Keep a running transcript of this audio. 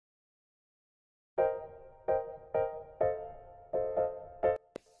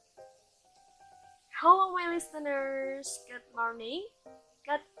listeners, good morning,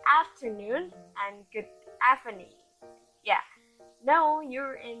 good afternoon, and good evening. Yeah, now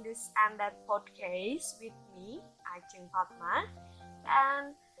you're in this and that podcast with me, Ajeng Fatma,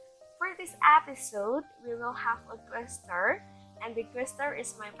 and for this episode, we will have a guest star, and the guest star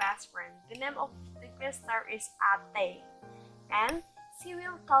is my best friend. The name of the guest star is Ate, and she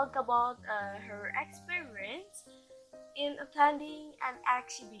will talk about her experience in attending an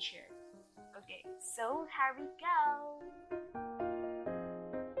exhibition. Okay, so here we go.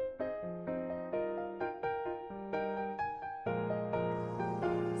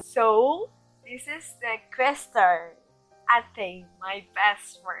 So, this is the question. Ate, my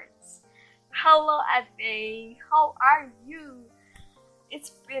best friends. Hello, Ate. How are you?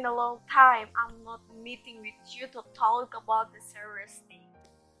 It's been a long time. I'm not meeting with you to talk about the serious thing.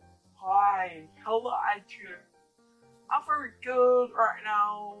 Hi, hello Arjun. I'm very good right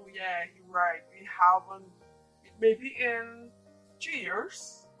now. Yeah, you're right. We haven't, maybe in 2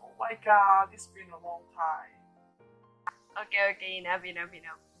 years. Oh my god, it's been a long time. Okay, enough.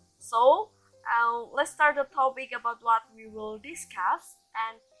 So, let's start the topic about what we will discuss,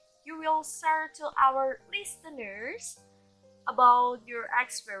 and you will share to our listeners about your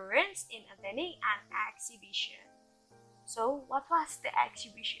experience in attending an exhibition. So, what was the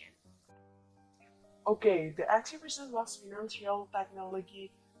exhibition? Okay, the exhibition was Financial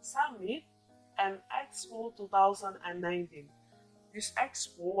Technology Summit and Expo 2019. This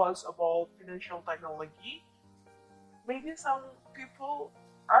expo was about financial technology. Maybe some people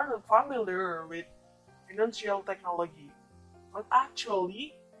are not familiar with financial technology, but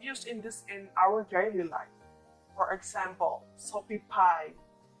actually used in this in our daily life. For example, Shopify,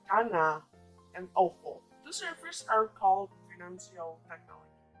 Kana, and OVO. The services are called financial technology.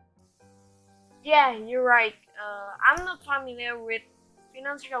 Yeah, you're right. I'm not familiar with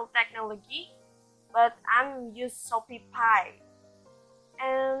financial technology, but I'm used Shopify.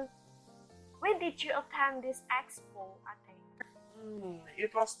 And when did you attend this expo? I think.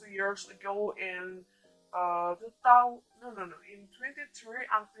 It was 2 years ago in 2000, no, in 23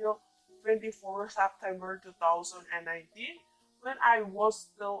 until 24 September 2019 when I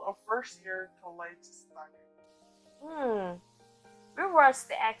was still a first year college student. Hmm. Where was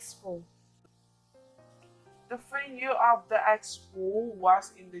the expo? The venue of the expo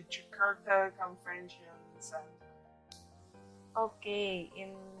was in the Jakarta Convention Center. Okay,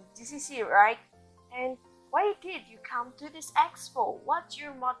 in GCC, right? And why did you come to this expo? What's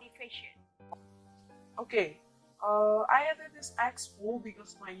your motivation? Okay, I attended this expo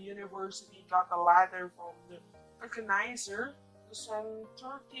because my university got a letter from the organizer to send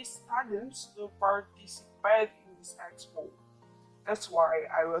 30 students to participate in this expo. That's why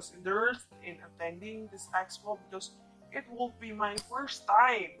I was interested in attending this expo because it will be my first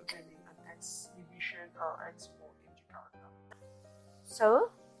time attending an exhibition or expo in Jakarta.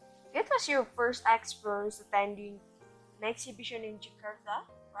 So, it was your first experience attending an exhibition in Jakarta,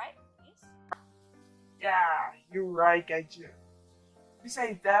 right? Yes. Yeah, you're right, Gaju.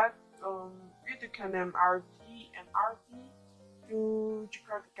 Besides that, we took an MRT to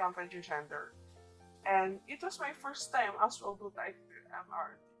Jakarta Convention Center. And it was my first time as well to take the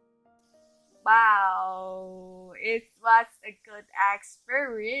MRT. Wow, it was a good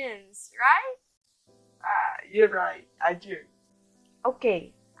experience, right? You're right, I do.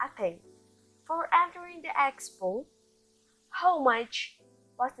 Okay, I think for entering the expo, how much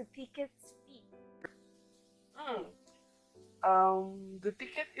was the ticket's fee? Mm. The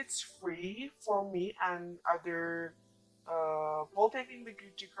ticket is free for me and other Polytechnic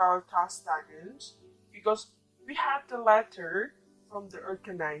Jakarta students because we have the letter from the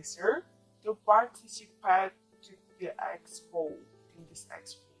organizer to participate to the expo in this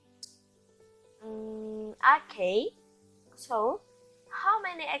expo. Okay, so how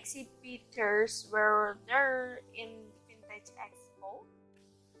many exhibitors were there in Vintage Expo?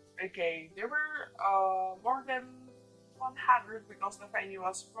 Okay, there were more than 100 because the venue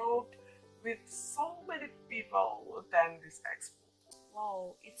was full with so many people who attend this expo.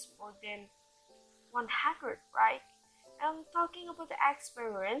 Wow, it's more than 100, right? And talking about the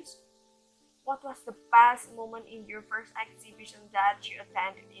experience, what was the best moment in your first exhibition that you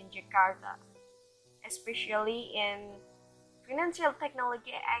attended in Jakarta, especially in Financial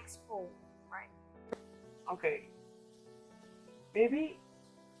Technology Expo, right? Okay, maybe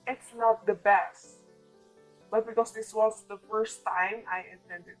it's not the best, but because this was the first time I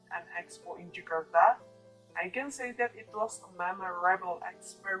attended an expo in Jakarta, I can say that it was a memorable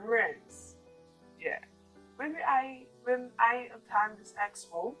experience. Yeah. When I attended this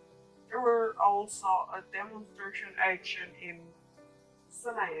expo, there were also a demonstration action in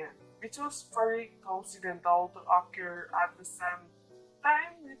Senayan. which was very coincidental to occur at the same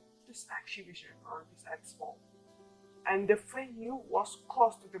time with this exhibition or this expo. And the venue was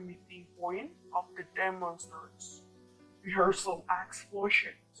close to the meeting point of the demonstrators. We heard some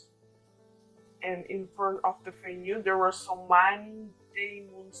explosions. And in front of the venue, there were so many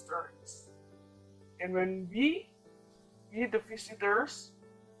demonstrators. And when we the visitors,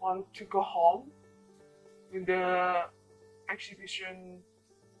 want to go home, when the exhibition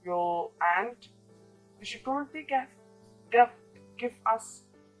will end, the security gave us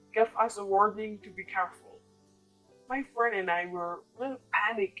a warning to be careful. My friend and I were really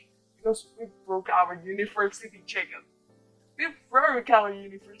panicked because we broke our university jacket. We broke our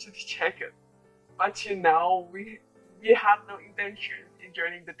university jacket. But we had no intention in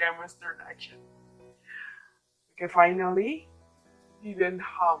joining the demonstration action. Okay, finally, we went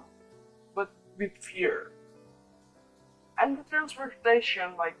home, but with fear. And the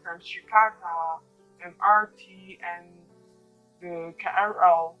transportation like Transjakarta, MRT, and the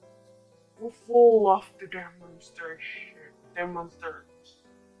KRL were full of the demonstrators.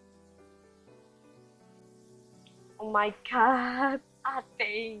 Oh my god, I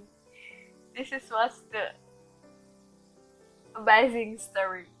think was the amazing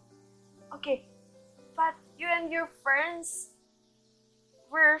story. Okay, but you and your friends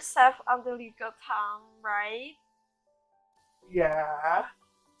were safe until you got home, right? Yeah,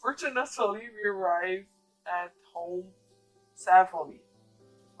 fortunately we arrived at home safely.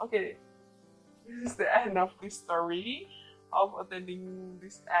 Okay, this is the end of this story of attending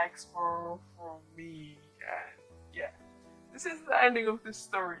this expo for me. And yeah, this is the ending of the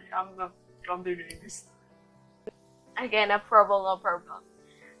story. I'm not continuing this. Again, no problem.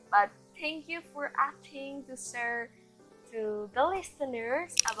 But thank you for asking to share to the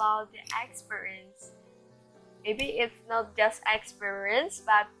listeners about the experience. Maybe it's not just experience,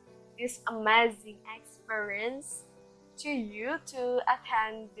 but this amazing experience to you to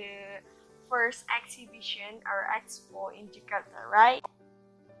attend the first exhibition or expo in Jakarta, right?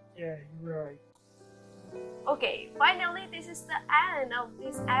 Yeah, you're right. Okay, finally, this is the end of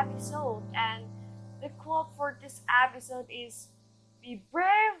this episode, and the quote for this episode is be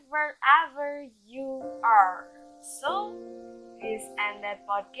brave wherever you are. So, this ended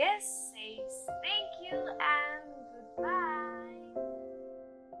podcast says thank you and goodbye.